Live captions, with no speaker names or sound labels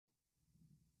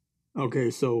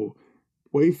Okay, so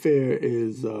Wayfair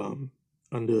is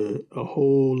under a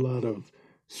whole lot of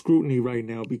scrutiny right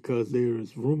now because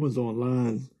there's rumors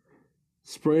online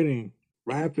spreading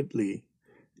rapidly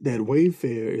that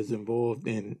Wayfair is involved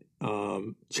in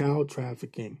child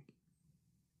trafficking.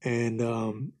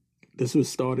 And this was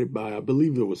started by, I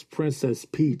believe it was Princess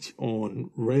Peach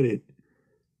on Reddit,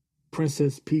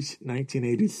 Princess Peach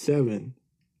 1987.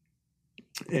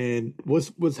 And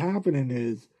what's happening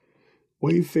is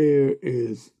Wayfair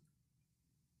is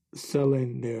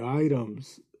selling their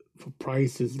items for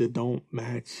prices that don't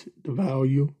match the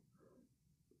value.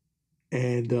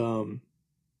 And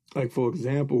like for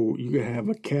example, you could have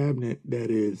a cabinet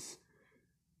that is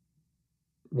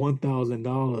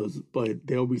 $1,000, but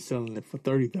they'll be selling it for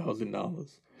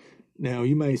 $30,000. Now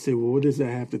you might say, well, what does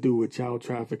that have to do with child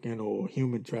trafficking or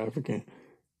human trafficking?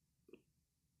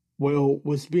 Well,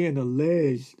 what's being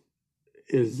alleged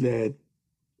is that,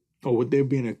 or what they're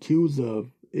being accused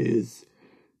of, is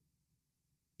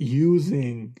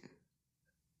using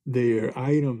their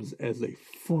items as a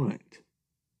front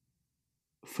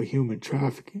for human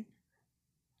trafficking.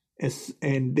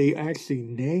 And they actually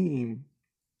name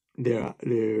their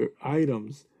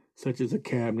items, such as a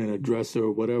cabinet, a dresser,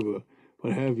 or whatever,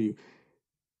 what have you.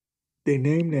 They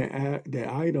name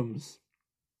their items.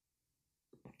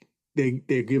 They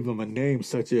give them a name,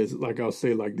 such as, like I'll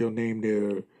say, like they'll name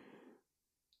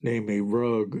a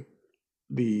rug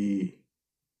the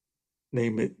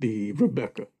name it the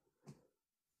Rebecca,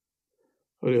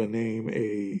 or they'll name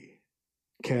a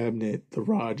cabinet the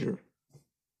Roger.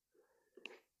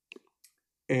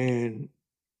 And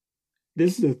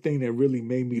this is the thing that really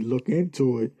made me look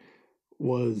into it,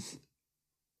 was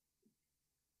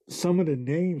some of the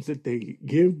names that they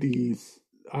give these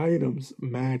items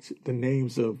match the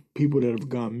names of people that have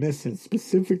gone missing,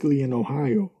 specifically in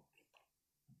Ohio.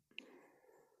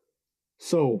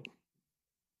 So,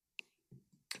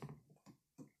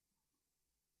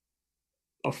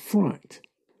 a front.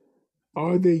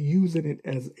 Are they using it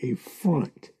as a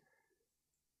front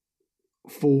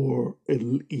for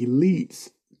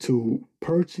elites to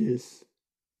purchase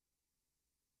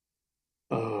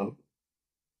uh,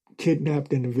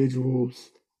 kidnapped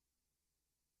individuals,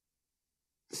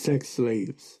 sex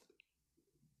slaves,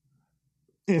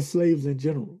 and slaves in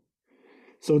general?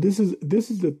 So this is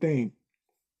the thing.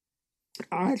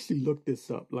 I actually looked this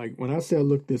up. Like when I say I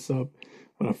looked this up,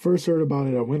 when I first heard about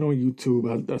it, I went on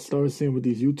YouTube. I started seeing what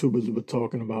these YouTubers were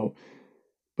talking about.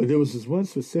 But there was this one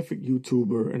specific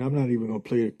YouTuber, and I'm not even going to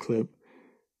play the clip.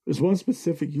 There's one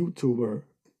specific YouTuber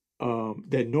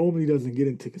that normally doesn't get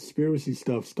into conspiracy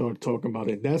stuff started talking about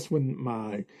it. That's when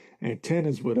my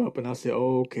antennas went up, and I said,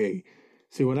 "Oh, okay."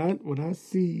 See, when I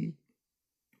see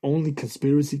only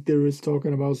conspiracy theorists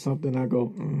talking about something, I go,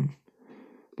 mm.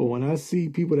 But when I see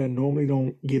people that normally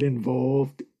don't get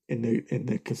involved in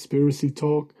the conspiracy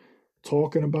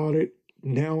talking about it,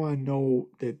 now I know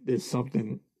that there's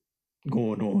something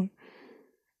going on.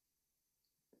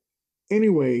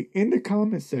 Anyway, in the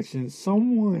comment section,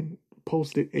 someone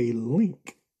posted a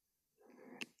link,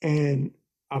 and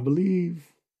I believe,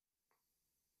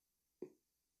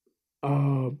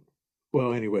 uh,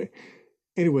 well, anyway,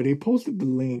 they posted the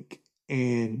link,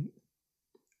 and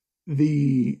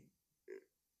the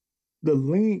the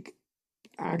link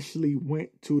actually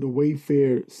went to the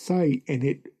Wayfair site, and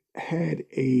it had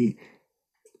a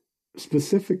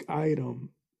specific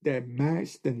item that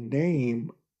matched the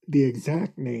name, the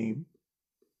exact name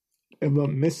of a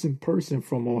missing person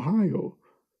from Ohio.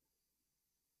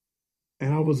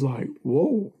 And I was like,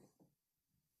 whoa,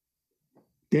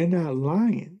 they're not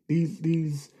lying.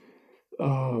 These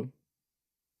uh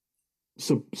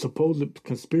supposed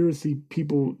conspiracy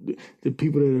people, the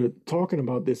people that are talking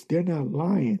about this, they're not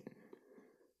lying.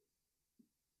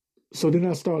 So then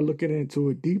I started looking into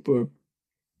it deeper,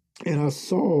 and I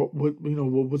saw what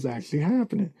was actually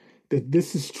happening. That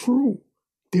this is true.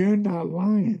 They're not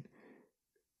lying.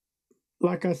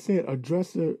 Like I said, a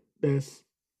dresser that's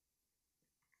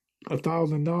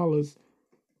 $1,000,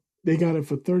 they got it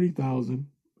for 30,000,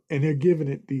 and they're giving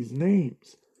it these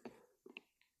names.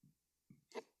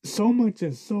 So much,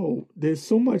 and so there's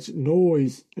so much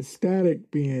noise and static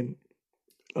being,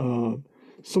 uh,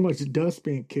 so much dust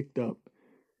being kicked up,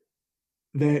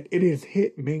 that it has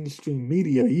hit mainstream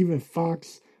media, even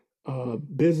Fox,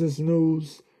 Business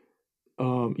News,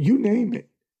 you name it.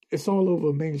 It's all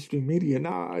over mainstream media.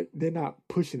 Now they're not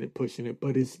pushing it,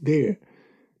 but it's there.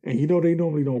 And they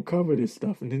normally don't cover this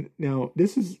stuff. And then now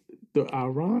this is the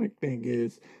ironic thing,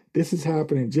 is this is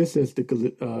happening just as the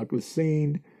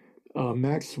Ghislaine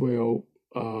Maxwell,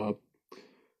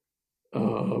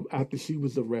 after she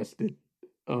was arrested,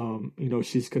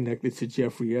 she's connected to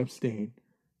Jeffrey Epstein.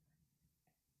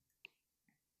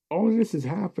 All of this is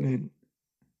happening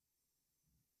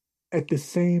at the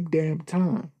same damn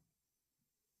time.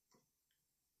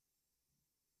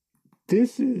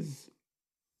 This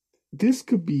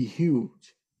could be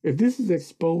huge. If this is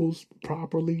exposed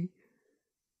properly,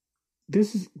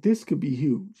 this could be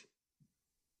huge.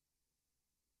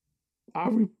 I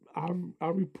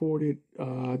reported,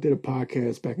 I did a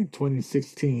podcast back in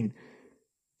 2016.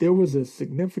 There was a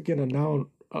significant amount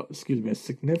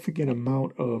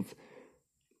of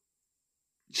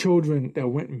children that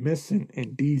went missing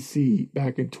in DC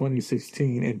back in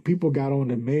 2016, and people got on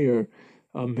the mayor,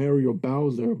 Muriel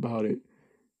Bowser, about it,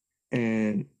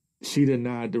 and she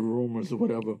denied the rumors or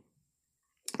whatever.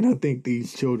 And I think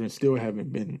these children still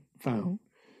haven't been found,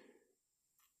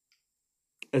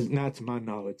 as not to my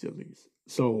knowledge at least.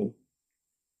 So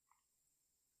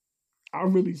I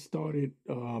really started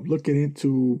looking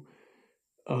into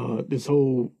this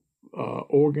whole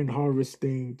organ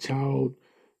harvesting, child,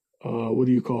 what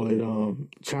do you call it?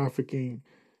 Trafficking,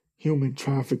 human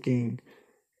trafficking,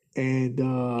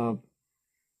 and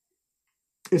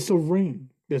it's a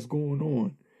ring that's going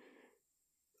on.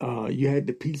 You had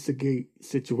the Pizzagate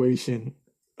situation.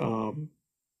 I'm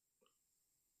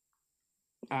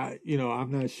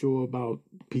not sure about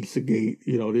Pizzagate.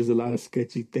 There's a lot of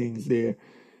sketchy things there,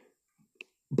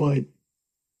 but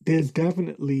there's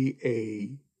definitely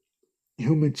a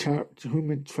human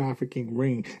trafficking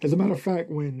ring. As a matter of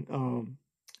fact, when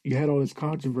you had all this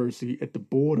controversy at the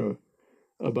border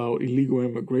about illegal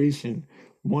immigration,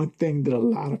 one thing that a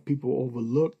lot of people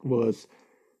overlooked was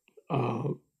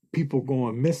people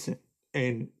going missing,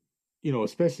 and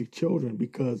especially children,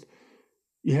 because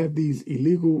you have these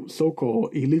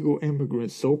so-called illegal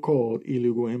immigrants. They're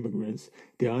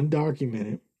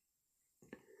undocumented,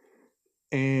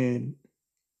 and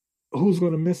who's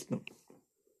going to miss them?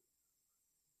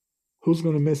 Who's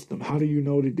going to miss them? How do you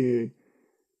know that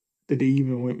they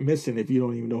even went missing if you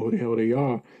don't even know who the hell they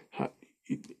are?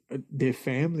 Their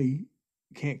family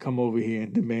can't come over here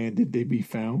and demand that they be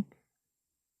found.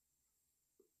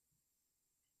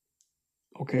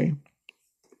 Okay.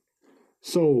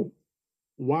 So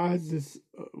why is this?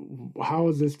 How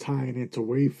is this tying into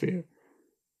Wayfair?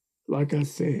 Like I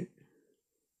said,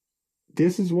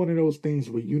 this is one of those things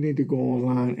where you need to go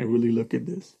online and really look at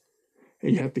this.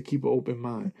 And you have to keep an open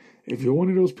mind. If you're one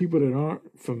of those people that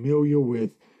aren't familiar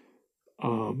with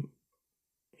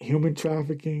human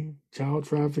trafficking, child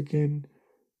trafficking,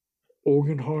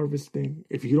 organ harvesting,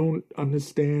 if you don't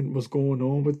understand what's going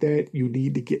on with that, you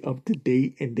need to get up to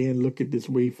date and then look at this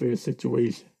Wayfair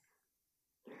situation.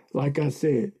 Like I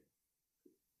said,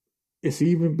 it's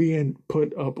even being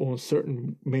put up on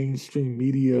certain mainstream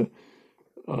media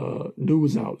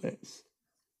news outlets.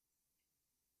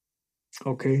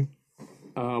 Okay?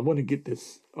 I want to get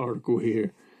this article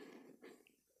here.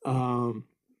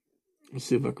 Let's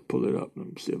see if I can pull it up.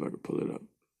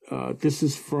 This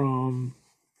is from,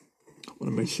 I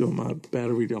want to make sure my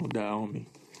battery don't die on me.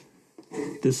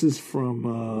 This is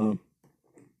from,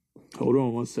 hold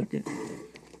on one second.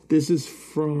 This is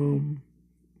from,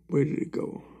 where did it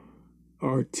go?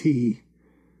 RT.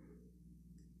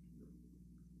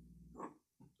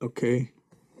 Okay.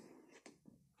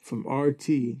 From RT.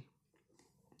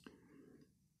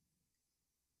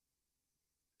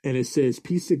 And it says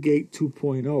Pizzagate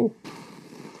 2.0.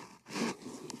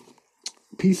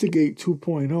 Pizzagate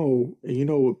 2.0, and you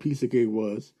know what Pizzagate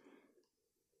was,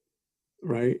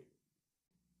 right?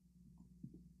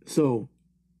 So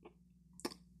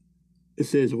it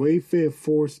says Wayfair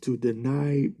forced to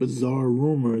deny bizarre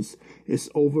rumors its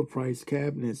overpriced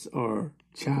cabinets are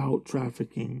child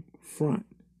trafficking front.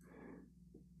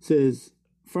 It says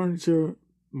furniture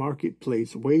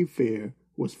marketplace Wayfair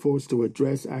was forced to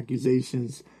address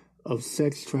accusations of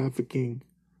sex trafficking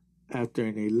after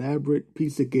an elaborate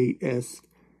Pizzagate-esque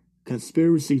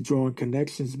conspiracy drawing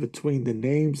connections between the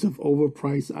names of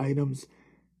overpriced items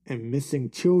and missing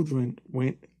children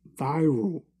went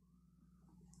viral.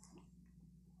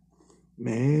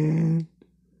 Man,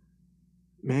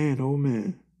 oh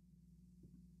man.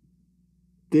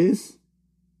 This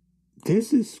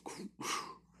is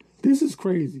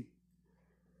crazy.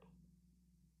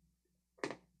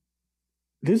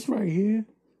 This right here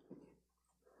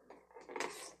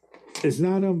is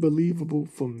not unbelievable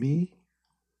for me.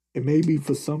 It may be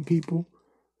for some people.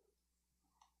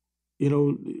 I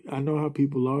know how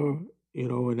people are,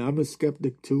 and I'm a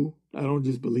skeptic too. I don't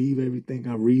just believe everything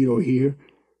I read or hear.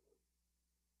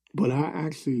 But I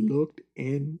actually looked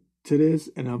into this,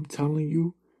 and I'm telling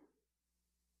you,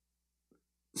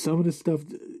 some of the stuff,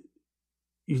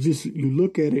 you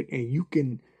look at it and you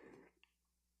can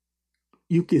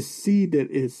you can see that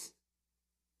it's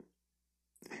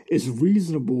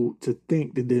reasonable to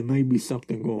think that there may be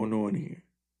something going on here.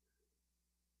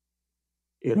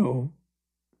 You know,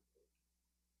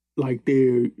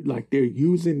 they're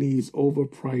using these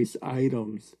overpriced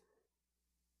items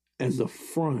as a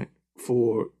front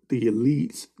for the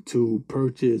elites to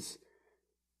purchase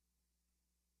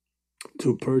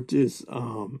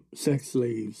sex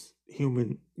slaves,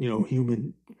 human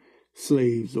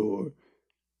slaves,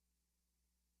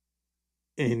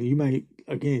 and you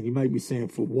might be saying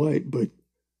for what, but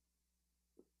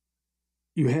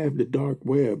you have the dark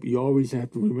web. You always have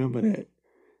to remember that.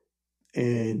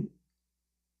 And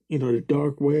the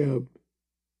dark web,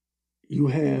 you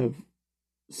have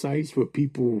sites where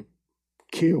people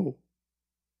kill.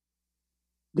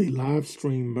 They live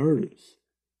stream murders.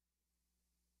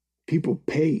 People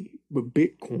pay with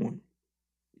Bitcoin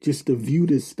just to view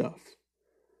this stuff.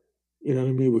 You know what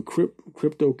I mean? With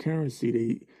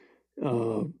cryptocurrency,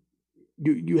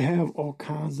 you have all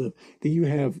kinds of. Then you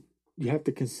have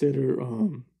to consider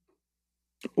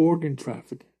organ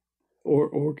trafficking or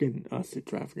organ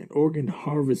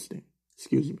harvesting.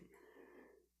 Excuse me.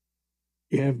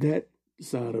 You have that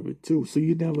side of it too. So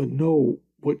you never know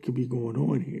what could be going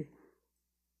on here.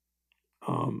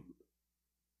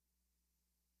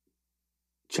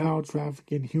 Child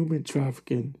trafficking, human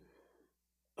trafficking,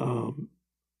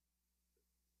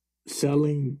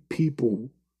 selling people,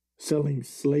 selling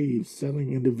slaves,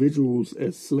 selling individuals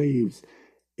as slaves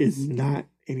is not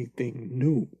anything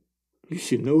new. You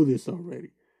should know this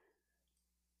already.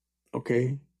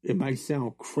 Okay? It might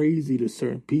sound crazy to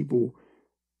certain people,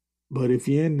 but if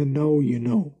you're in the know, you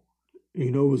know.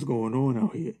 You know what's going on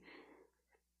out here.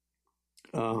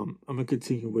 I'm going to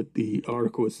continue with the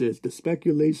article. It says, the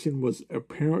speculation was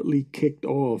apparently kicked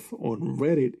off on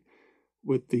Reddit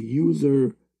with the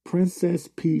user Princess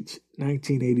Peach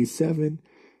 1987.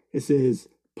 It says,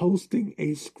 posting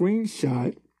a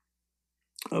screenshot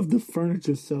of the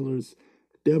furniture seller's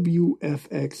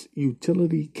WFX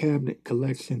utility cabinet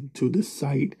collection to the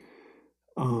site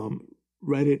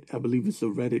Reddit. I believe it's a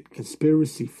Reddit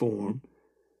conspiracy forum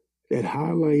that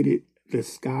highlighted the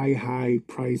sky-high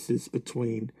prices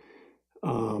between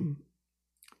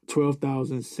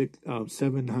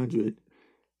 $12,700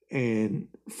 and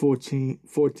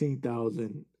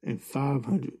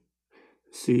 $14,500.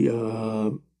 See,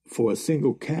 for a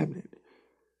single cabinet.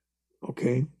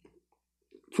 Okay,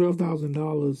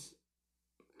 $12,000.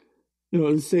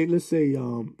 Let's say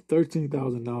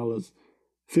 $13,000,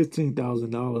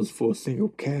 $15,000 for a single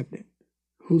cabinet.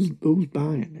 Who's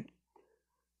buying it?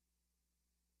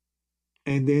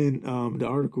 And then the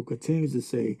article continues to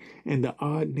say, and the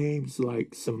odd names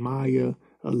like Samaya,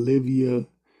 Olivia,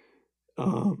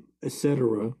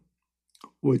 etc.,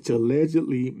 which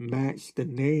allegedly match the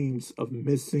names of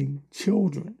missing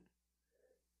children.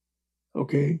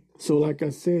 Okay, so like I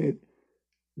said,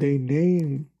 they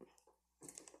name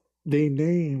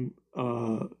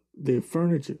their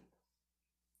furniture.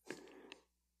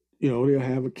 They'll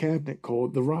have a cabinet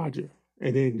called the Roger,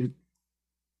 and then you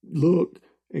look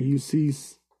and you see,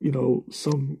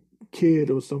 some kid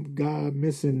or some guy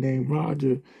missing named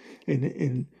Roger,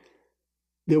 and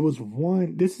there was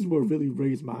one. This is what really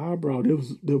raised my eyebrow. There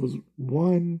was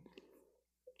one.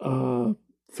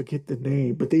 Forget the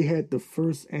name, but they had the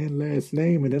first and last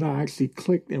name, and then I actually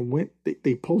clicked and went.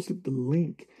 They posted the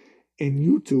link in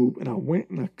YouTube, and I went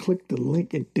and I clicked the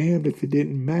link, and damned if it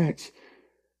didn't match.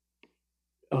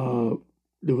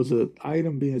 There was an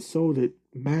item being sold that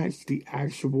matched the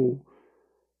actual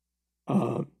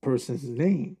person's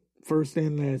name, first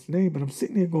and last name, and I'm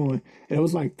sitting there going, and it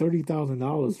was like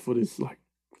 $30,000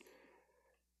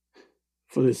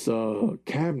 for this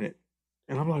cabinet,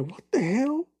 and I'm like, what the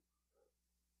hell?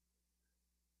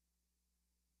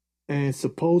 And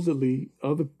supposedly,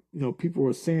 other people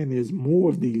are saying there's more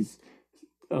of these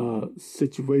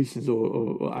situations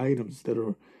or items that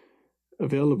are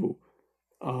available.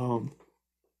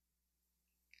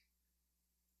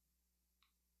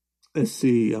 Let's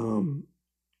see.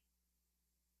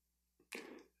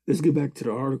 Let's get back to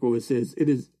the article. It says,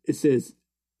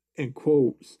 in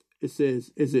quotes, it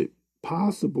says, is it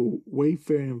possible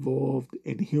Wayfair involved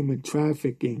in human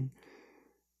trafficking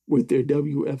with their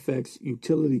WFX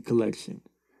utility collection?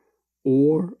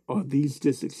 Or are these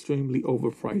just extremely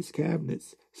overpriced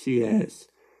cabinets? She asks.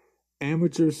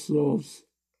 Amateur sloths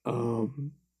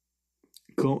combing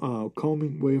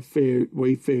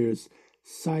Wayfair's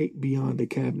site beyond the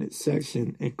cabinet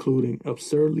section, including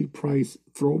absurdly priced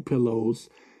throw pillows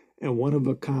and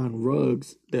one-of-a-kind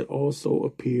rugs that also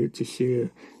appear to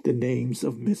share the names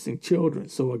of missing children.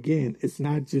 So again, it's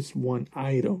not just one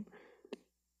item.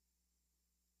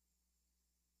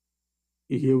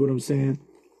 You hear what I'm saying?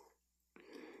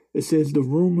 It says the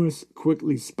rumors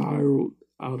quickly spiraled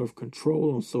out of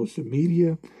control on social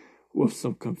media, with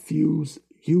some confused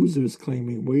users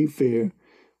claiming Wayfair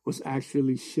was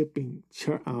actually shipping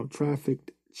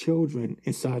trafficked children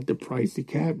inside the pricey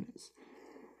cabinets.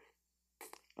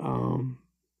 Um,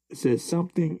 it says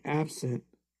something absent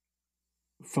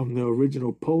from the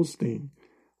original posting,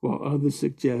 while others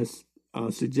suggested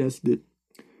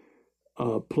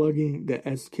plugging the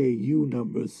SKU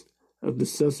numbers of the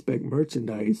suspect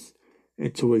merchandise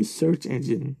into a search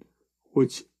engine,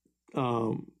 which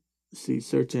which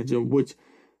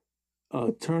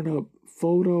turn up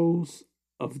photos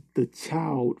of the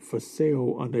child for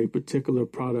sale under a particular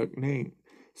product name.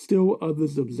 Still,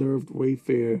 others observed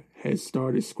Wayfair has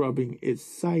started scrubbing its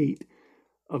site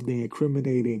of the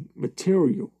incriminating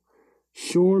material,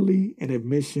 surely an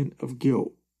admission of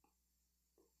guilt.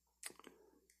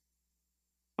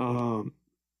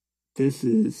 This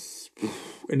is,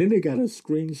 and then they got a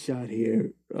screenshot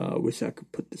here. Wish I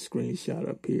could put the screenshot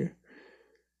up here.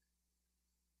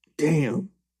 Damn,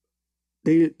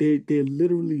 they're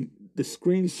literally, the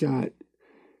screenshot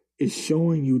is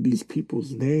showing you these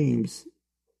people's names,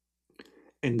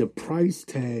 and the price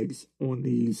tags on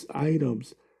these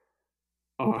items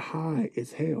are high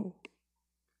as hell.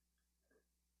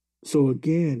 So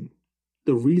again,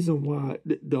 the reason why,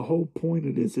 the whole point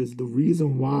of this is the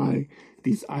reason why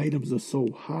these items are so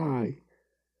high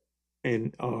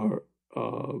and are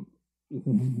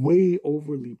way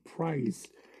overly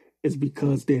priced is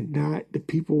because they're not, the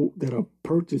people that are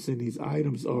purchasing these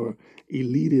items are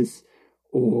elitists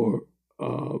or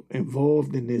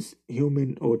involved in this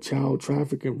human or child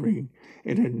trafficking ring,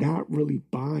 and they're not really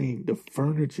buying the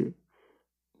furniture.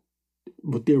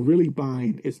 What they're really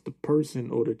buying is the person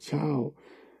or the child.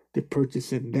 They're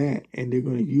purchasing that, and they're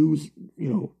going to use,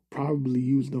 probably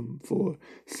use them for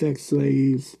sex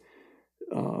slaves.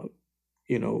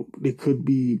 They could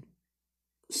be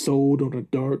sold on the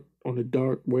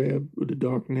dark web or the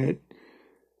dark net.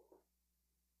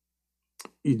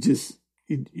 You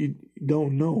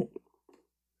don't know.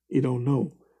 You don't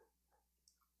know.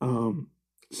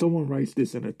 Someone writes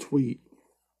this in a tweet.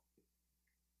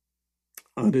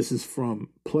 This is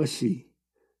from Plushie.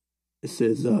 It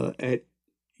says at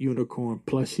Unicorn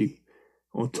Plushie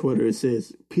on Twitter. It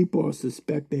says people are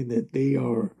suspecting that they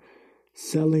are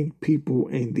selling people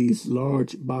in these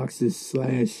large boxes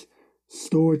 /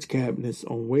 storage cabinets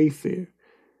on Wayfair.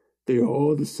 They are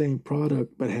all the same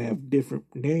product but have different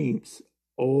names,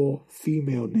 all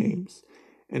female names,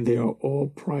 and they are all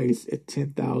priced at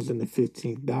 $10,000 to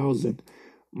 $15,000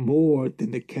 more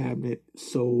than the cabinet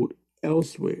sold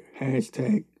elsewhere.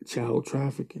 Hashtag child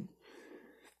trafficking.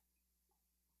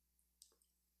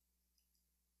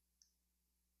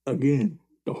 Again,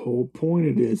 the whole point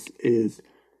of this is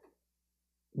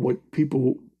what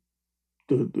people,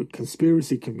 the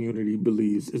conspiracy community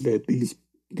believes is that these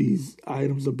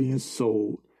items are being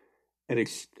sold at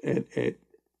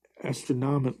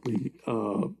astronomically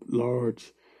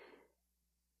large.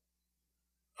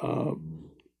 I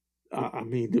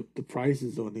mean, the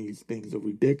prices on these things are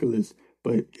ridiculous,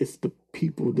 but it's the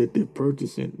people that they're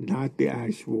purchasing, not the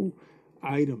actual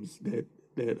items that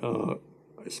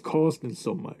is costing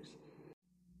so much.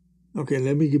 Okay,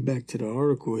 let me get back to the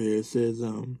article here. It says,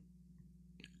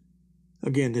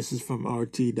 again, this is from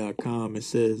RT.com. It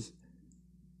says,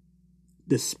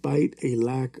 despite a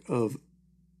lack of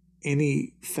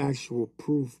any factual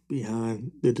proof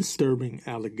behind the disturbing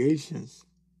allegations,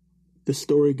 the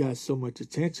story got so much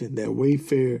attention that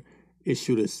Wayfair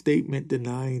issued a statement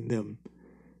denying them,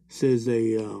 says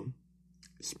a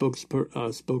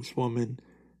spokeswoman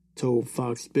told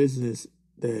Fox Business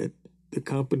that the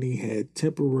company had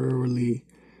temporarily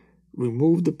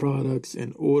removed the products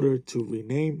in order to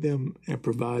rename them and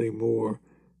provide a more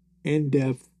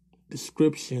in-depth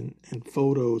description and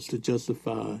photos to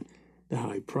justify the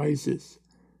high prices.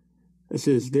 It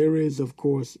says there is, of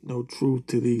course, no truth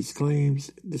to these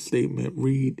claims. The statement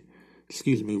read,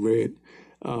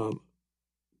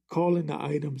 calling the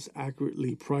items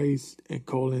accurately priced and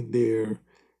calling their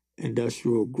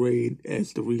industrial grade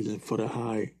as the reason for the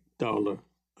high dollar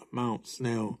amounts.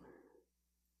 Now,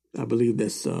 I believe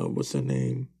that's, what's her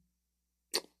name?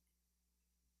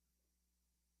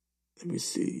 Let me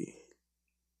see.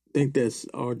 I think that's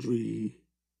Audrey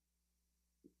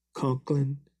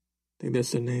Conklin. I think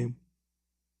that's her name.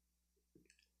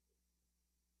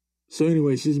 So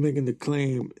anyway, she's making the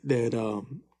claim that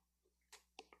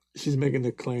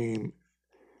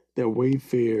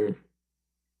Wayfair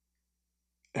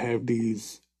have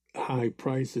these high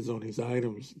prices on these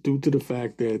items due to the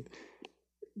fact that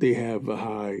they have a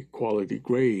high quality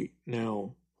grade.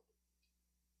 Now,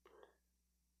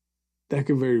 That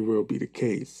could very well be the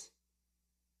case.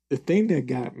 The thing that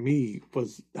got me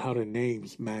was how the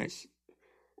names matched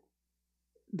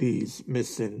these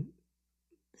missing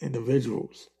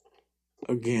individuals.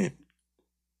 Again,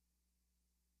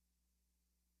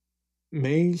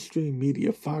 mainstream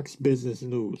media, Fox Business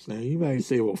News. Now, you might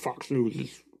say, well, Fox News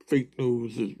is fake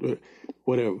news, is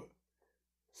whatever.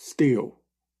 Still,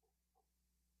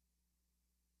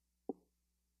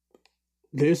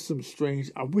 there's some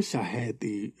strange. I wish I had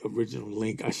the original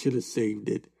link. I should have saved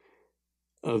it.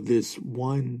 Of this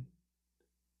one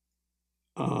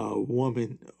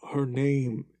woman, her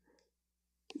name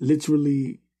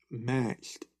literally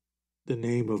matched the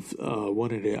name of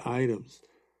one of their items,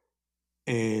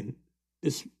 and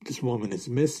this woman is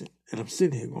missing. And I'm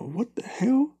sitting here going, "What the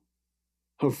hell?"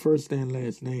 Her first and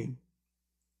last name.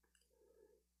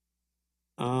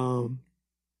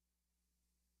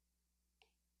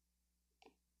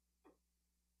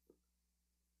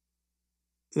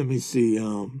 Let me see.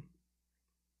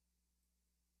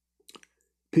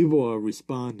 People are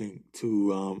responding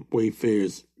to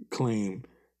Wayfair's claim,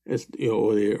 as you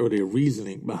know, or their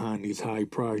reasoning behind these high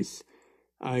price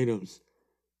items.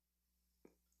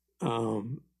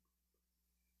 The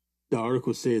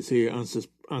article says here,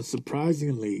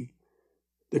 unsurprisingly,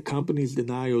 the company's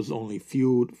denials only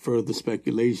fueled further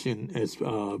speculation as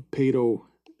pedophile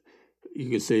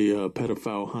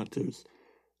hunters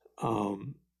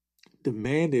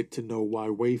demanded to know why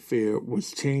Wayfair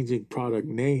was changing product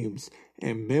names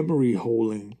and memory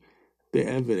holding the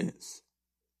evidence,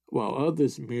 while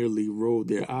others merely rolled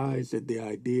their eyes at the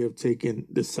idea of taking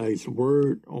the site's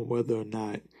word on whether or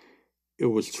not it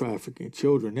was trafficking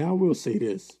children. Now, I will say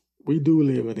this. We do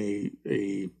live in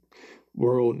a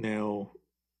world now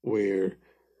where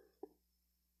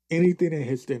anything that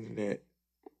hits the internet,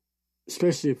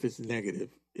 especially if it's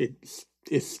negative, it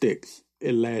sticks.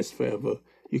 It lasts forever.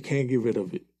 You can't get rid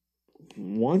of it.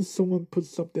 Once someone puts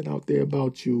something out there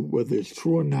about you, whether it's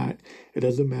true or not, it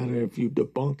doesn't matter if you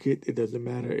debunk it. It doesn't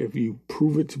matter if you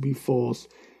prove it to be false.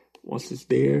 Once it's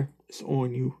there, it's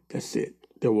on you. That's it.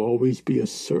 There will always be a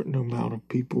certain amount of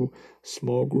people,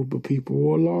 small group of people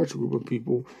or a large group of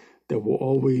people that will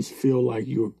always feel like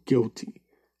you're guilty.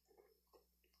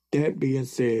 That being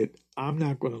said, I'm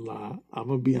not going to lie. I'm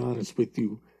going to be honest with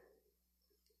you.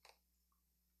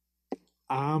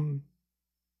 I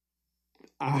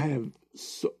have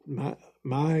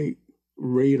my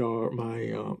radar,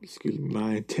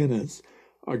 my antennas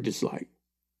are just like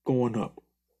going up.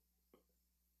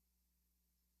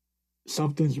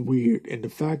 Something's weird, and the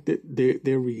fact that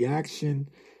their reaction,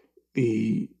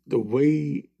 the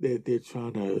way that they're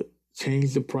trying to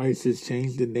change the prices,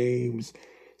 change the names,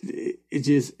 it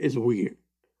just is weird.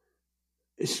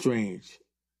 It's strange.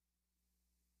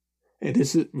 And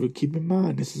keep in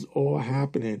mind, this is all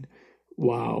happening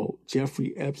while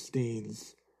Jeffrey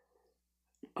Epstein's,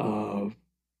 I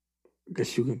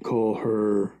guess you can call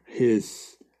her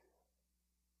his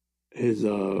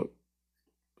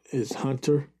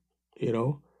hunter,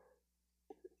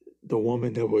 the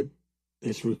woman that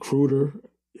his recruiter,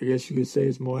 I guess you could say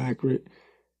is more accurate.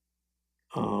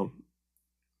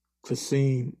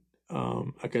 Christine,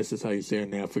 I guess that's how you say her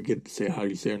name. I forget to say how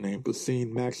you say her name.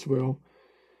 Christine Maxwell.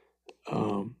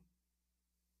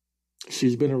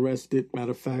 She's been arrested. Matter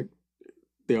of fact,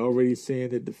 they're already saying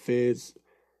that the feds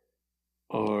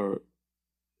are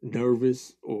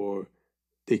nervous, or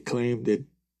they claim that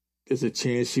there's a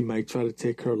chance she might try to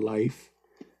take her life.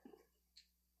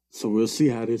 So we'll see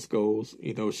how this goes.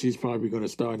 She's probably going to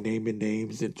start naming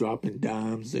names and dropping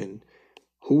dimes, and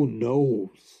who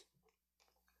knows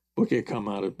what can come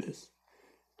out of this.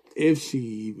 If she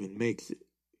even makes it,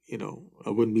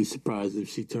 I wouldn't be surprised if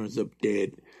she turns up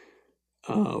dead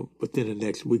within the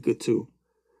next week or two.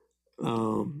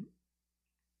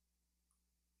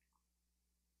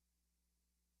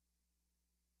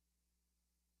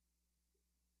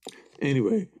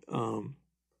 Anyway,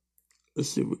 let's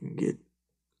see if we can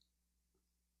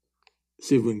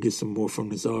get some more from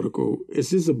this article. It's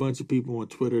just a bunch of people on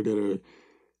Twitter that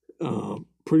are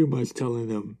pretty much telling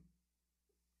them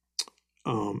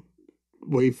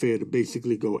Wayfair to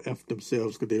basically go F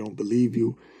themselves because they don't believe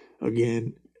you.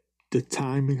 Again, the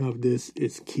timing of this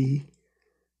is key,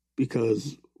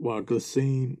 because while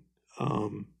Ghislaine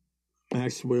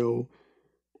Maxwell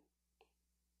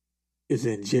is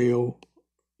in jail,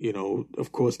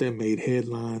 of course that made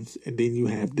headlines, and then you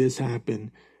have this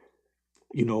happen.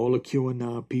 All the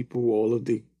QAnon people, all of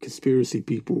the conspiracy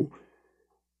people,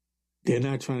 they're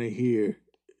not trying to hear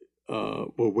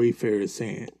what Wayfair is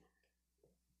saying.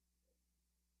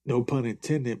 No pun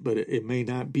intended, but it may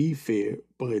not be fair.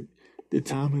 But the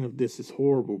timing of this is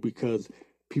horrible, because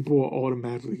people are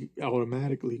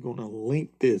automatically going to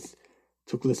link this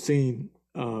to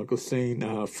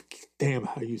damn,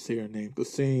 how you say her name,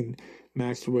 Ghislaine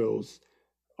Maxwell's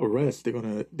arrest.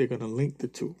 They're gonna link the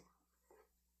two.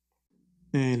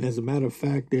 And as a matter of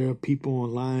fact, there are people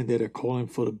online that are calling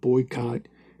for the boycott,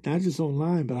 not just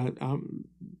online, but I'm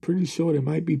pretty sure there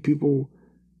might be people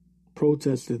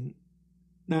protesting,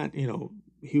 not,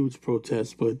 huge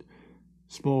protests, but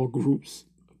small groups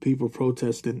of people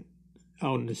protesting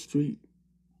out in the street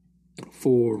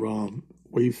for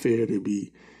Wayfair to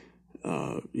be,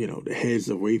 the heads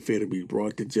of Wayfair to be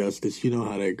brought to justice. You know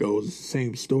how that goes. It's the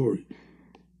same story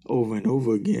over and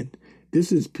over again.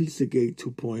 This is Pizzagate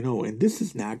 2.0, and this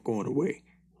is not going away.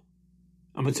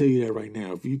 I'm going to tell you that right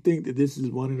now. If you think that this is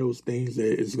one of those things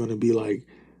that is going to be like,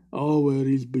 oh, well,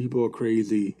 these people are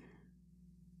crazy,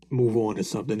 move on to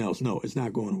something else. No, it's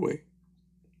not going away.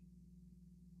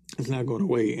 It's not going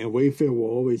away. And Wayfair will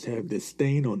always have this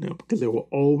stain on them because there will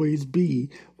always be,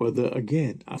 whether,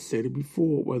 again, I said it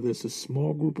before, whether it's a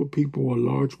small group of people or a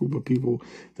large group of people,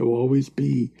 there will always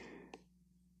be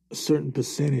a certain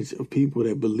percentage of people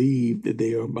that believe that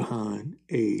they are behind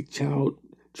a child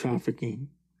trafficking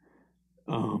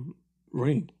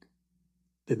ring,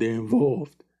 that they're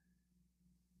involved.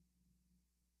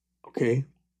 Okay?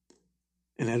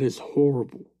 And that is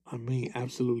horrible. I mean,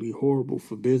 absolutely horrible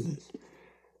for business.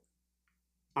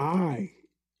 I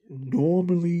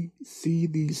normally see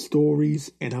these stories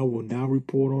and I will not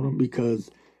report on them because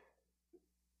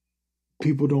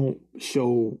people don't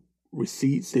show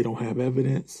receipts. They don't have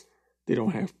evidence. They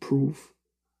don't have proof.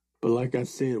 But like I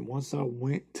said, once I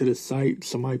went to the site,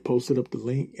 somebody posted up the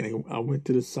link and I went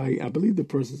to the site. I believe the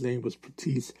person's name was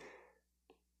Pratis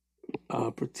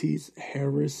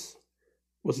Harris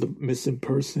was the missing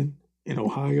person in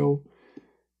Ohio.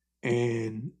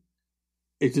 And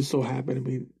it just so happened to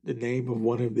be the name of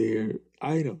one of their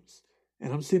items.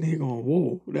 And I'm sitting here going,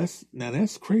 whoa, that's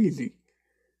crazy.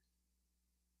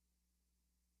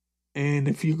 And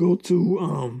if you go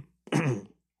to,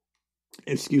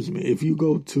 if you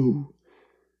go to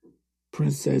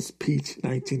Princess Peach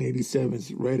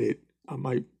 1987's Reddit, I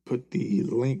might put the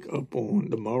link up on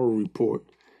the Morrow Report,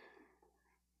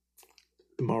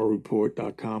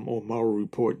 themorrowreport.com or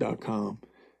morrowreport.com.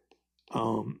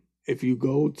 If you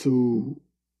go to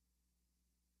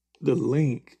the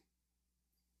link,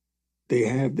 they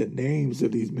have the names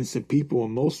of these missing people,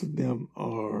 and most of them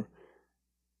are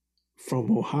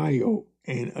from Ohio.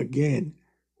 And again,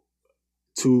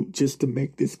 to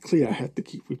make this clear, I have to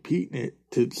keep repeating it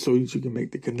so that you can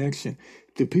make the connection.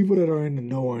 The people that are in the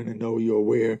know are in the know. You're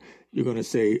aware. You're going to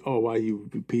say, oh, why are you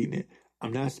repeating it?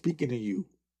 I'm not speaking to you.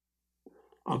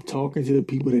 I'm talking to the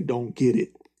people that don't get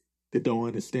it, that don't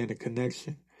understand the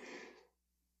connection.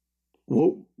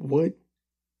 What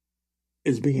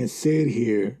is being said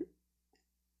here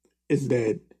is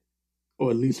that, or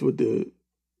at least what the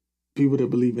people that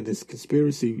believe in this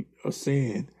conspiracy are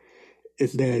saying,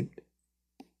 is that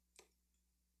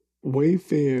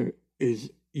Wayfair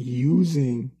is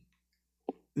using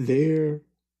their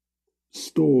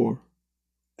store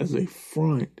as a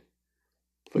front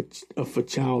for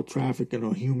child trafficking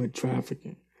or human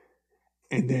trafficking,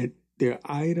 and that their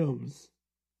items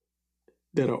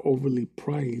that are overly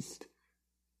priced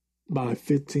by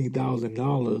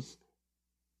 $15,000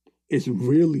 is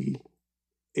really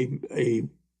a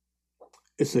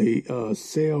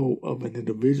sale of an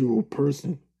individual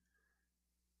person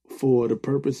for the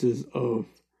purposes of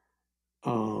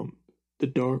the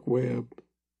dark web,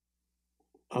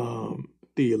 the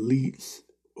elites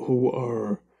who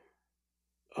are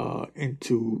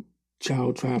into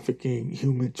child trafficking,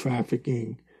 human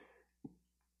trafficking.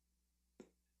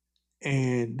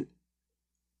 And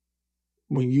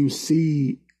when you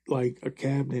see like a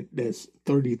cabinet that's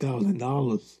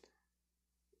 $30,000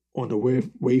 on the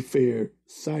Wayfair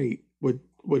site, what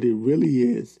it really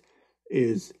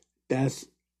is that's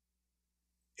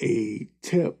a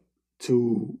tip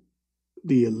to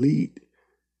the elites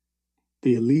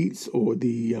or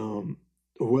the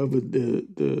whoever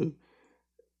the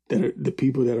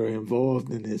people that are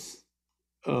involved in this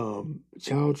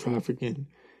child trafficking.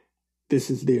 This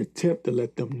is their tip to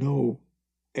let them know,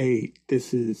 hey,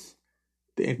 this is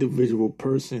the individual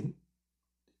person,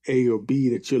 A or B,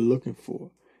 that you're looking for.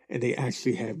 And they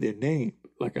actually have their name.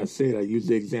 Like I said, I use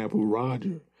the example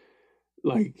Roger.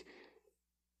 Like,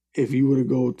 if you were to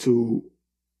go to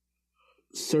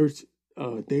search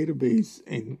a database,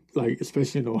 and like,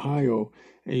 especially in Ohio,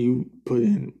 and you put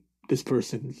in this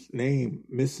person's name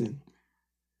missing,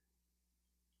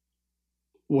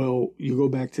 well, you go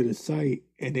back to the site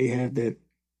and they have that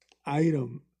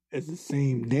item as the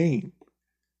same name.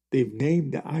 They've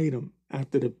named the item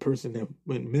after the person that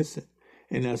went missing.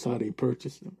 And that's how they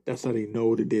purchase them. That's how they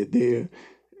know that they're there.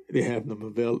 They have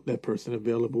that person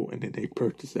available, and then they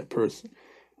purchase that person.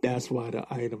 That's why the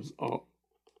items are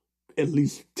at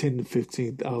least $10,000 to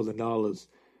 $15,000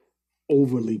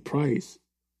 overly priced.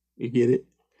 You get it?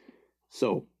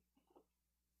 So,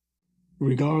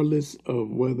 regardless of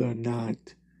whether or not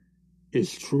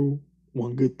it's true,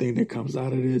 one good thing that comes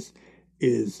out of this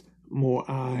is more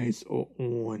eyes are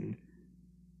on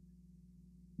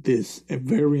this a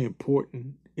very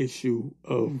important issue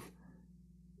of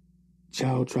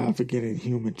child trafficking and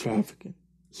human trafficking.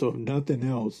 So if nothing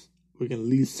else, we can at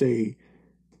least say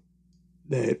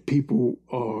that people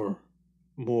are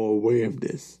more aware of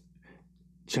this.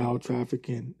 Child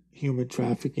trafficking, human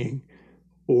trafficking,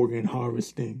 organ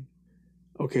harvesting,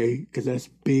 okay? Because that's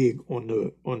big on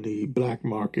the black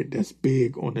market. That's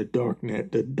big on the dark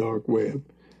net, the dark web.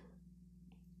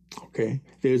 Okay?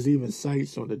 There's even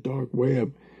sites on the dark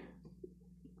web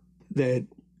that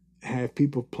have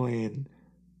people playing,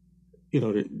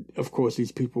 of course,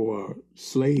 these people are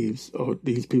slaves, or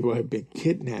these people have been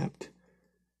kidnapped.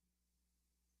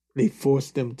 They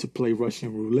forced them to play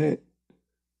Russian roulette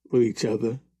with each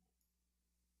other.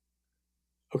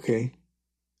 Okay.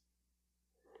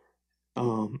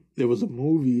 There was a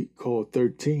movie called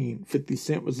 13. 50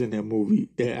 Cent was in that movie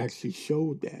that actually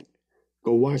showed that.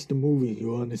 Go watch the movie and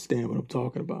you'll understand what I'm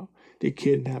talking about. They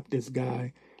kidnapped this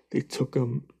guy. They took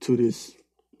him to this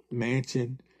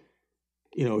mansion.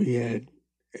 He had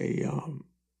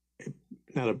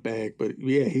not a bag, but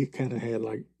yeah, he kind of had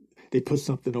they put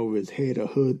something over his head, a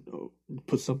hood,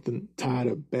 tied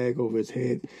a bag over his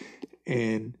head,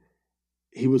 and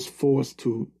he was forced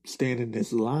to stand in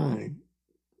this line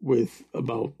with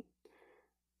about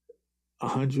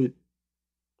 100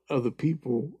 other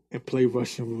people and play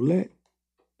Russian roulette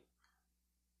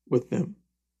with them.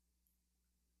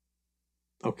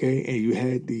 Okay, and you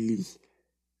had these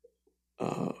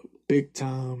big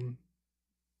time,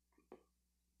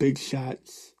 big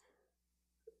shots,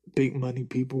 big money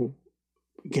people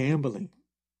gambling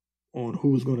on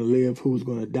who's going to live, who's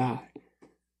going to die.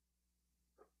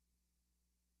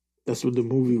 That's what the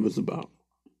movie was about.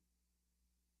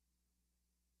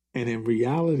 And in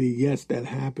reality, yes, that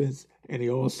happens. And they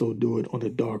also do it on the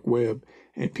dark web.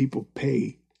 And people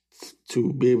pay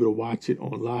to be able to watch it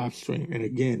on live stream. And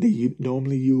again, they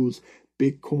normally use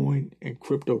Bitcoin and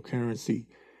cryptocurrency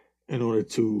in order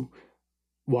to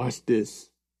watch this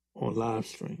on live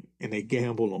stream. And they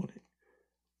gamble on it.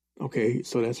 Okay,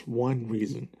 so that's one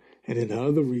reason. And then the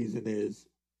other reason is,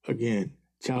 again,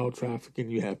 child trafficking.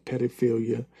 You have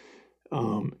pedophilia.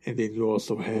 And then you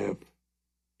also have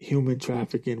human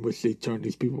trafficking, which they turn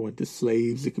these people into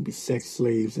slaves. It could be sex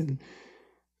slaves, and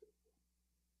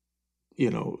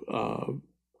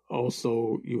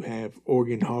also you have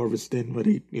organ harvesting, where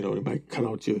they might cut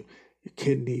out your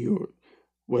kidney or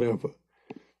whatever.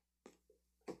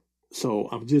 So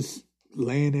I'm just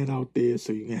laying that out there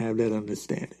so you can have that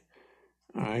understanding.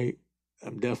 All right,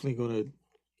 I'm definitely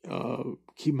gonna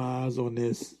keep my eyes on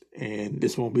this, and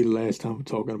this won't be the last time I'm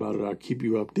talking about it. I'll keep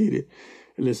you updated.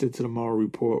 Listen to the Morrow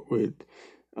Report with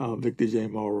Victor J.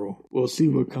 Morrow. We'll see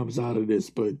what comes out of this,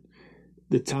 but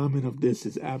the timing of this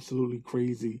is absolutely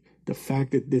crazy. The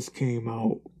fact that this came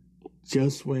out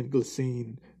just when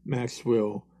Ghislaine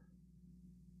Maxwell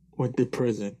went to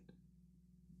prison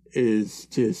is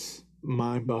just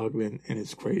mind-boggling, and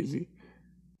it's crazy.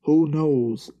 Who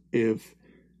knows if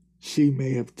she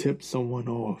may have tipped someone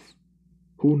off?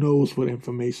 Who knows what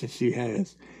information she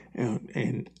has?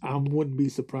 And I wouldn't be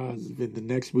surprised if in the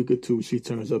next week or two she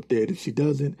turns up dead. If she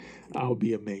doesn't, I'll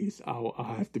be amazed. I'll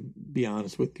have to be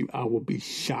honest with you. I will be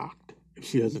shocked if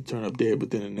she doesn't turn up dead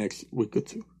within the next week or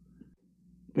two.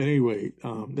 But anyway,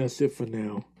 that's it for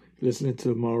now. Listening to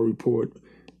the Morrow Report.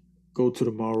 Go to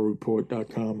the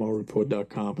morrowreport.com,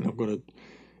 morrowreport.com, and I'm going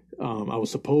to, I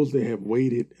was supposed to have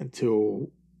waited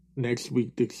until next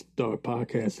week to start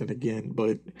podcasting again,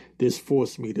 but this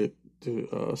forced me to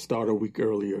start a week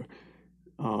earlier.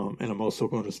 And I'm also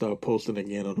going to start posting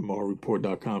again on the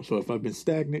morrowreport.com. So if I've been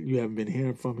stagnant, you haven't been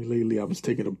hearing from me lately. I was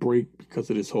taking a break because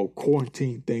of this whole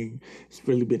quarantine thing. It's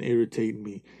really been irritating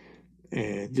me,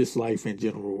 and just life in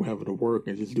general, having to work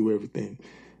and just do everything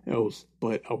else.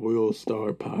 But I will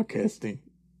start podcasting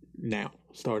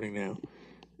starting now.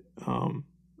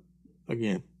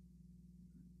 Again,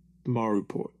 the Morrow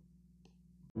Report.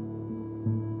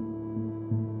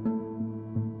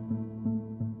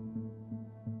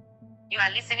 You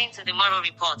are listening to the Morrow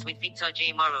Report with Victor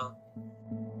J. Morrow.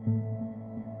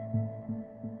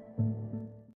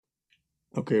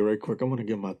 Okay, right quick, I want to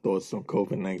give my thoughts on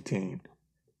COVID-19.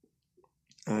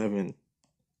 I haven't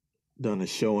done a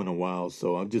show in a while,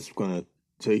 so I'm just gonna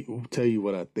tell you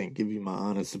what I think, give you my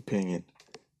honest opinion.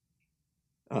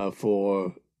 I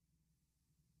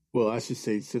should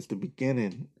say since the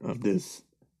beginning of this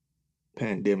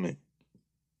pandemic,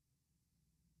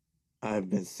 I've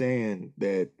been saying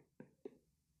that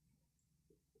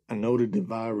I know that the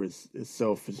virus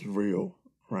itself is real,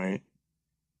 right?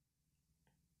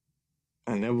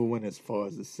 I never went as far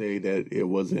as to say that it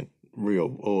wasn't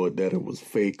real or that it was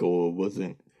fake or it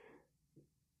wasn't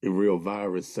a real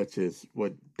virus, such as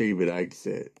what David Icke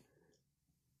said.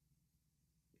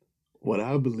 What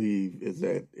I believe is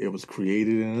that it was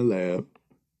created in a lab.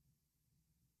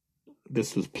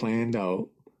 This was planned out.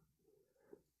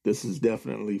 This is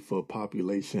definitely for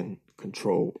population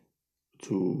control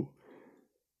to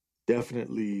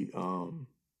definitely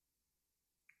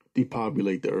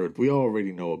depopulate the earth. We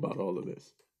already know about all of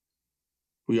this.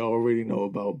 We already know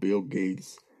about Bill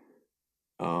Gates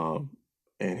and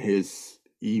his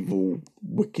evil,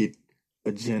 wicked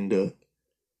agenda,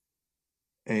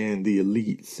 and the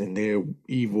elites and their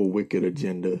evil, wicked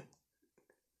agenda.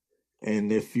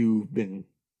 And if you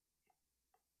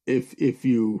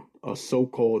are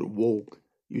so-called woke,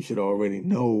 you should already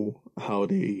know how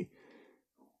they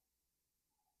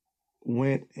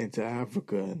went into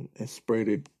Africa and spread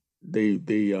it. They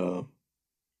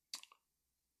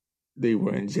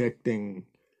were injecting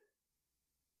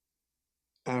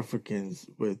Africans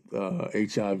with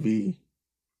HIV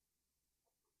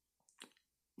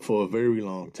for a very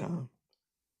long time.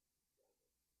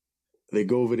 They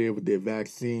go over there with their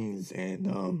vaccines,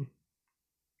 and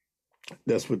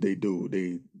that's what they do.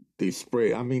 They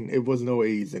spray. I mean, it was no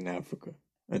AIDS in Africa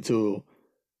until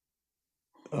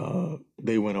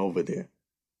they went over there,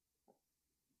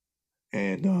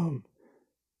 and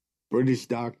British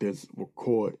doctors were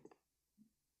caught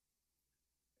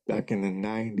back in the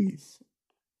 90s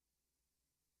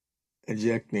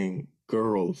injecting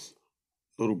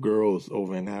little girls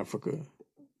over in Africa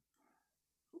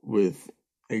with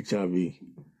HIV.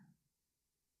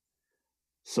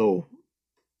 So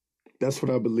that's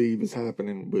what I believe is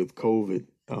happening with COVID.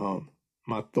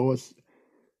 My thoughts,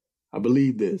 I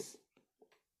believe this.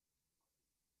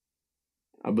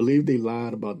 I believe they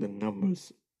lied about the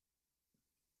numbers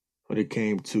when it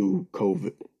came to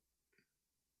COVID.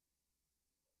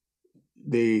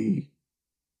 They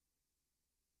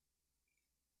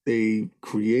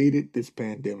created this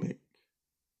pandemic.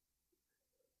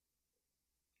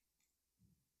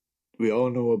 We all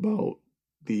know about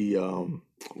the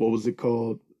what was it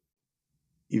called?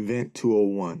 Event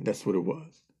 201. That's what it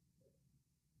was.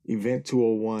 Event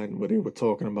 201, where they were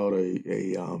talking about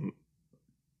a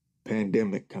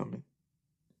pandemic coming.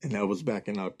 And that was back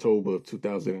in October of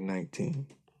 2019.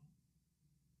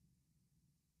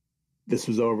 This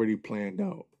was already planned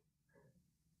out.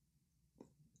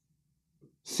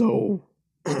 So,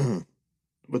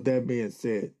 with that being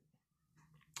said,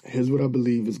 here's what I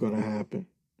believe is going to happen.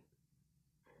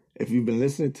 If you've been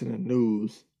listening to the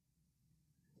news,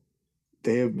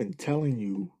 they have been telling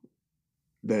you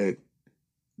that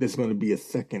there's going to be a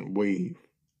second wave.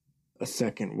 A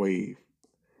second wave.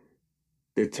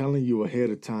 They're telling you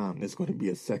ahead of time there's going to be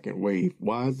a second wave.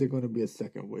 Why is there going to be a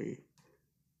second wave?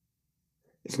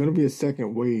 It's going to be a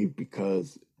second wave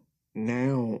because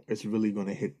now it's really going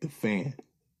to hit the fan.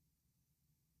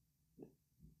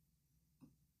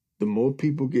 The more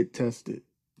people get tested,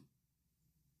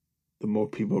 the more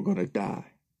people are going to die.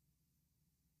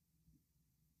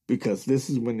 Because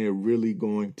this is when they're really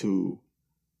going to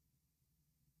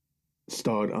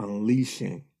start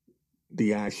unleashing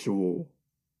the actual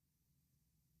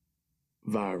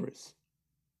virus.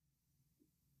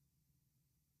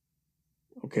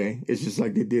 Okay? It's just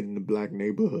like they did in the black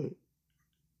neighborhood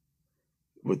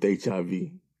with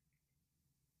HIV.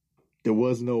 There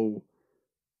was no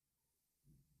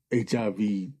HIV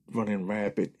running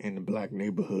rapid in the black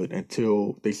neighborhood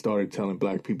until they started telling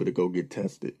black people to go get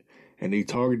tested. And they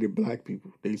targeted black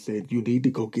people. They said, you need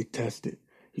to go get tested.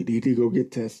 You need to go get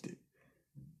tested.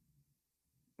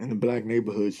 In the black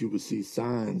neighborhoods, you would see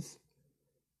signs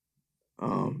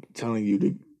telling you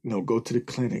to, go to the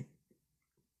clinic.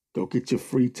 Go get your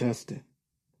free testing.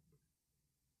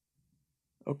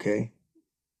 Okay?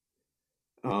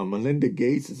 Melinda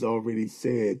Gates has already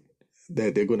said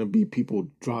that there are going to be people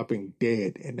dropping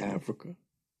dead in Africa.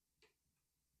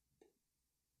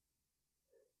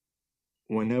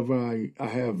 Whenever I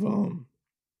have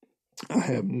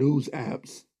news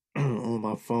apps on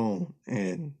my phone,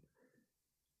 and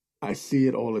I see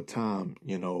it all the time.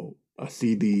 I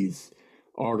see these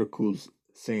articles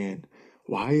saying,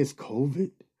 why is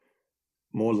COVID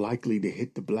more likely to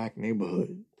hit the black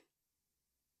neighborhood?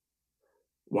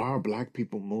 Why are black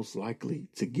people most likely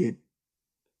to get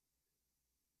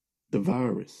the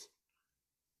virus?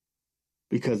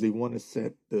 Because they want to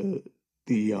set the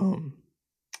they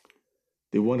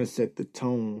want to set the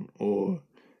tone or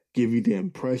give you the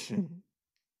impression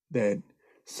that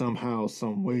somehow,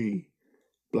 some way,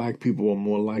 black people are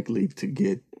more likely to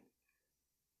get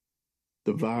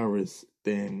the virus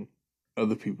than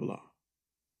other people are.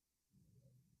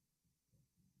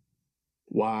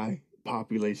 Why?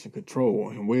 Population control.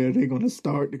 And where are they going to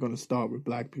start? They're going to start with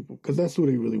black people because that's who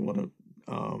they really want to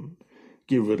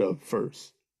get rid of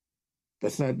first.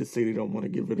 That's not to say they don't want to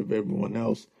get rid of everyone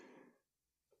else,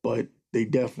 but they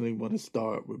definitely want to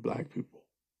start with black people.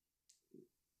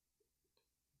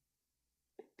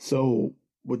 So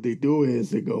what they do is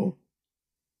they do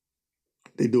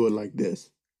it like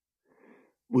this.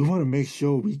 We want to make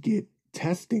sure we get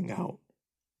testing out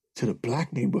to the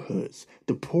black neighborhoods,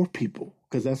 the poor people,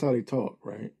 because that's how they talk,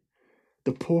 right?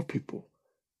 The poor people,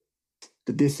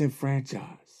 the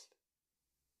disenfranchised.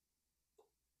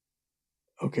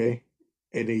 Okay?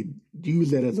 And they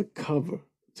use that as a cover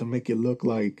to make it look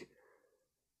like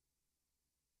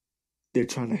they're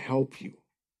trying to help you.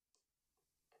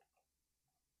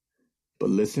 But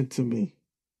listen to me.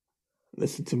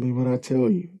 Listen to me when I tell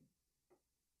you.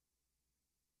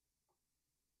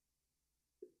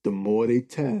 The more they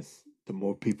test, the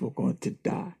more people are going to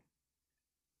die.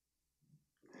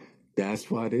 That's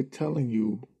why they're telling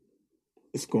you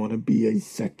it's going to be a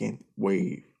second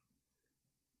wave.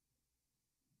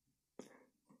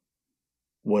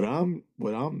 What I'm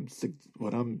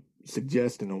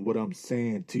suggesting and what I'm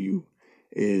saying to you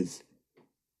is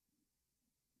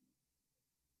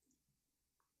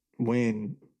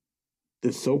when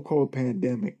the so-called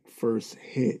pandemic first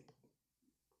hit,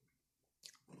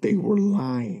 they were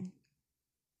lying.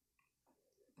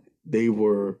 They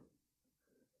were,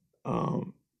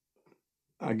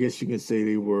 I guess you could say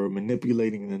they were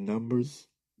manipulating the numbers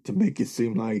to make it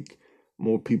seem like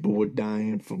more people were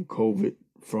dying from COVID,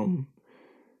 from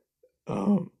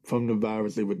the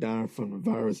virus. They were dying from the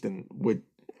virus than what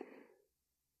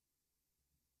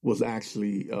was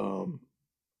actually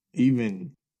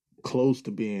even close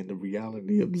to being the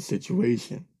reality of the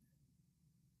situation.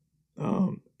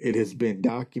 It has been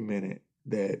documented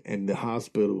that in the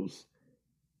hospitals,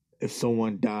 if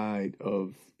someone died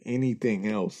of anything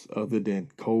else other than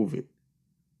COVID,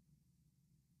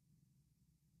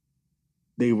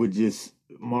 they would just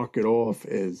mark it off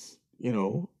as,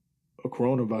 a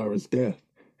coronavirus death.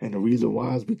 And the reason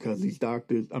why is because these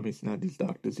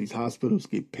hospitals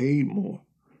get paid more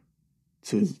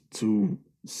to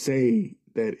say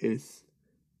that it's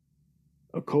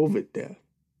a COVID death.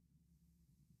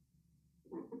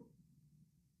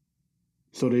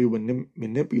 So they were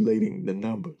manipulating the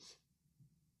numbers.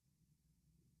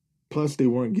 Plus, they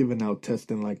weren't giving out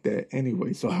testing like that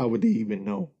anyway. So how would they even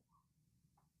know?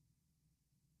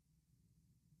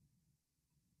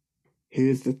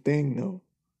 Here's the thing, though.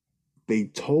 They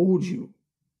told you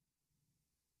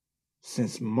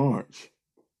since March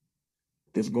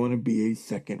there's going to be a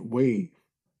second wave.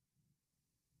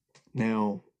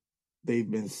 Now, they've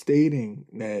been stating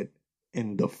that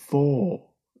in the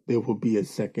fall there will be a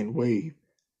second wave.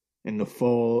 In the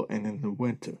fall and in the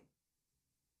winter.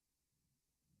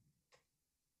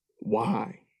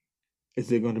 Why is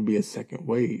there going to be a second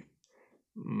wave?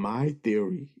 My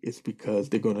theory is because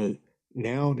they're really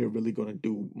going to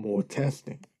do more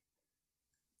testing.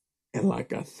 And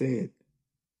like I said,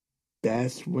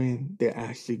 that's when they're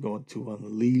actually going to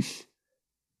unleash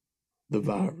the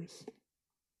virus.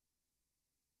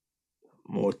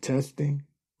 More testing,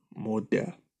 more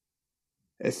death.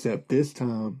 Except this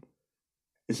time,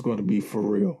 it's going to be for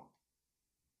real.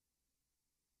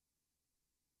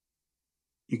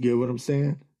 You get what I'm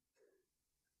saying?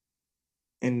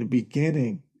 In the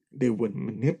beginning, they were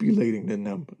manipulating the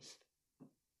numbers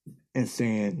and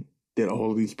saying that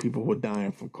all these people were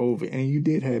dying from COVID. And you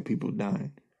did have people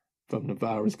dying from the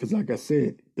virus because, like I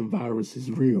said, the virus is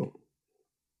real.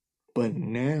 But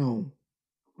now,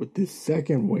 with this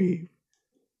second wave,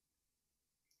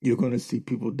 you're going to see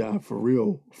people die for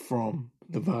real from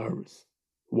the virus.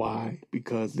 Why?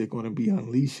 Because they're going to be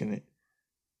unleashing it.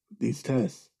 These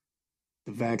tests.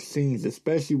 The vaccines,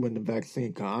 especially when the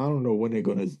vaccine comes. I don't know when they're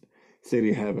going to say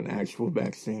they have an actual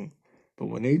vaccine. But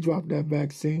when they drop that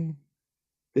vaccine,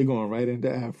 they're going right into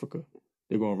Africa.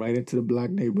 They're going right into the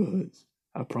black neighborhoods.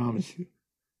 I promise you.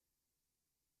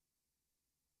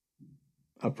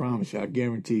 I promise you. I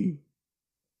guarantee you.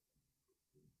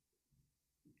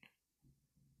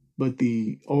 But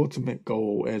the ultimate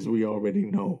goal, as we already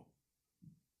know,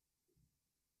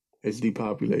 is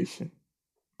depopulation,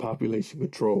 population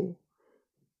control.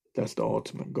 That's the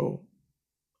ultimate goal.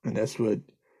 And that's what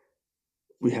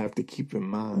we have to keep in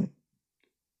mind.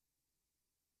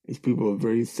 These people are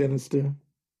very sinister,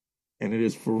 and it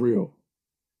is for real.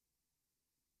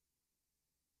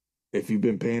 If you've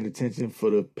been paying attention for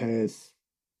the past,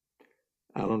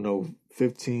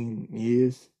 15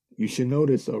 years, you should know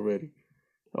this already.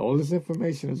 All this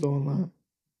information is online.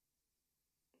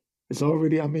 It's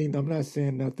already, I'm not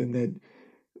saying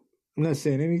I'm not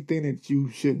saying anything that you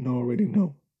shouldn't already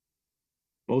know.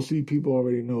 Most of you people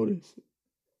already know this.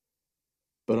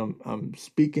 But I'm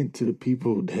speaking to the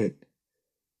people that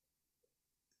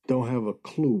don't have a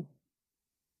clue.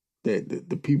 That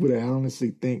the people that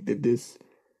honestly think that this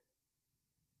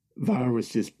virus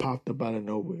just popped up out of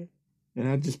nowhere. And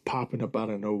not just popping up out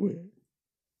of nowhere.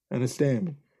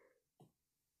 Understand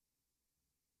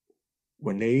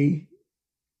me?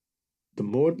 The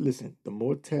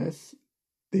more tests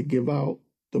they give out,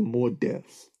 the more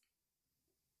deaths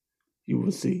you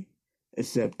will see.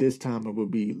 Except this time it will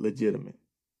be legitimate.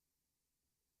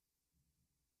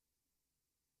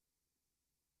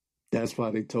 That's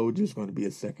why they told you it's going to be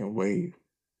a second wave.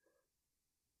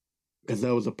 Because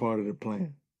that was a part of the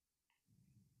plan.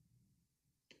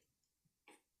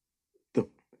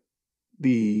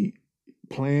 The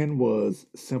plan was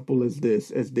simple as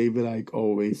this, as David Icke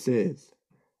always says: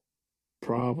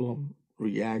 problem,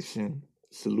 reaction,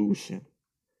 solution.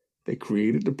 They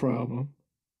created the problem,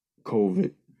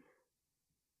 COVID.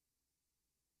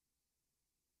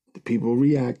 The people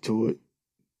react to it,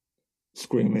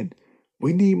 screaming,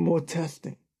 we need more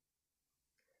testing.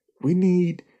 We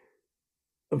need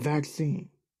a vaccine.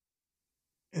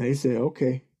 And they say,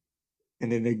 okay.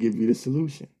 And then they give you the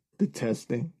solution, the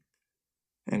testing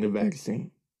and the vaccine.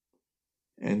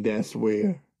 And that's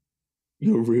where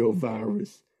your real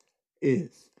virus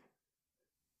is.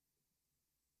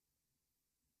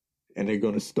 And they're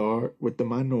going to start with the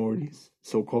minorities,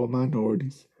 so-called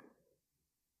minorities,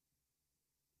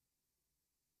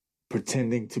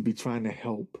 pretending to be trying to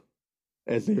help,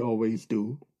 as they always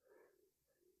do.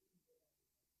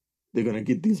 They're going to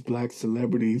get these black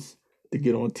celebrities to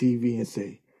get on TV and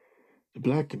say, the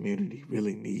black community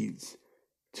really needs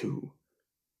to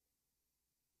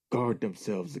guard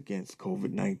themselves against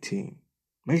COVID-19.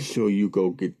 Make sure you go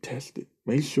get tested.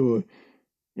 Make sure,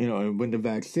 and when the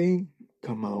vaccine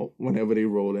come out, whenever they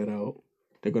roll that out,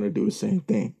 they're going to do the same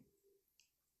thing.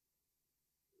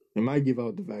 They might give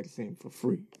out the vaccine for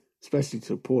free, especially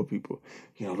to poor people.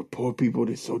 The poor people,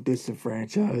 they're so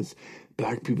disenfranchised.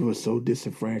 Black people are so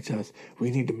disenfranchised. We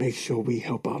need to make sure we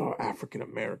help out our African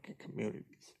American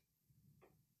communities.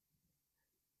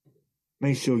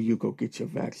 Make sure you go get your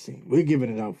vaccine. We're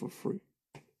giving it out for free.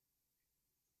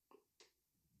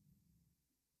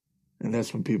 And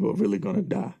that's when people are really going to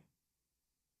die.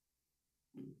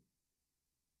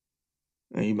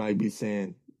 And you might be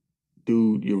saying,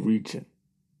 dude, you're reaching.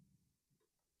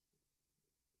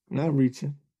 I'm not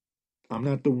reaching. I'm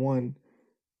not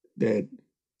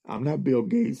I'm not Bill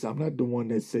Gates. I'm not the one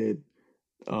that said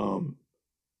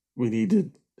we need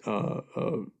to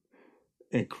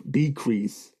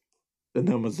decrease the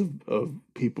numbers of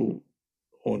people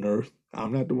on Earth.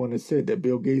 I'm not the one that said that.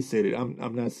 Bill Gates said it.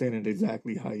 I'm not saying it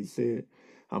exactly how he said it.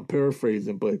 I'm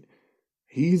paraphrasing, but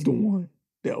he's the one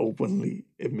that openly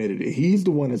admitted it. He's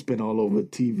the one that's been all over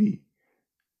TV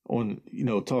on,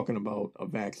 talking about a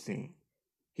vaccine.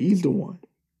 He's the one.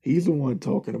 He's the one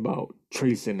talking about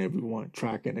tracing everyone,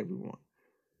 tracking everyone.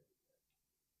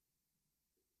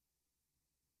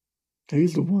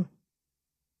 He's the one.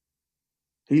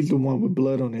 He's the one with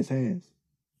blood on his hands.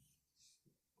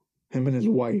 Him and his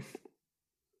wife.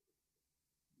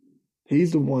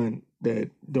 He's the one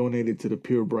that donated to the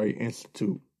Pure Bright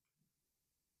Institute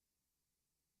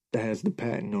that has the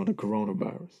patent on the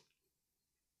coronavirus.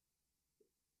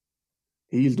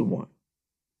 He's the one.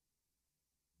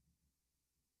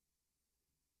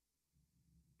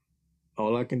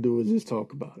 All I can do is just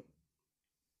talk about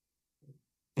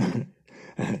it.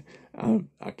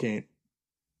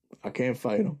 I can't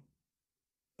fight him.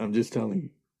 I'm just telling you.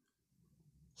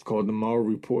 It's called the Moral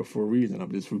Report for a reason.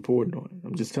 I'm just reporting on it.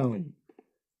 I'm just telling you.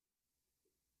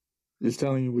 Just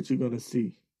telling you what you're going to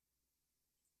see.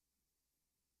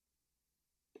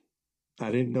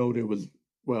 I didn't know there was,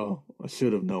 I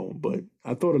should have known, but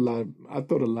I thought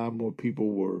a lot more people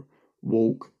were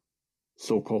woke,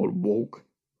 so-called woke,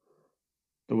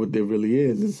 than what there really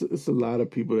is. It's a lot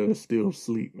of people that are still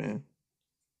asleep, man.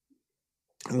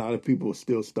 A lot of people are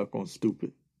still stuck on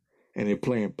stupid. And they're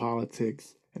playing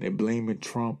politics and they're blaming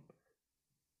Trump.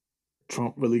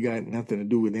 Trump really got nothing to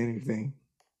do with anything.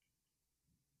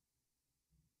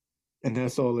 And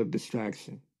that's all a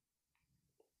distraction.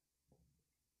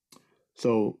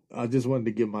 So I just wanted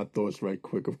to give my thoughts right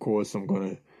quick. Of course, I'm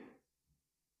gonna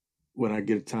when I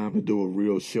get time to do a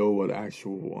real show or an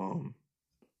actual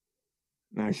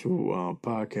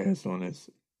podcast on this,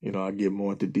 I get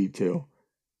more into detail.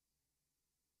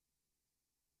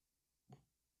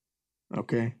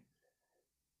 Okay,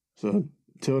 so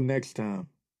till next time,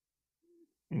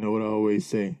 you know what I always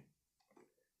say.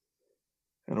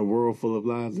 In a world full of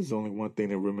lies, there's only one thing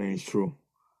that remains true.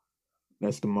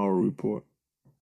 That's the moral report.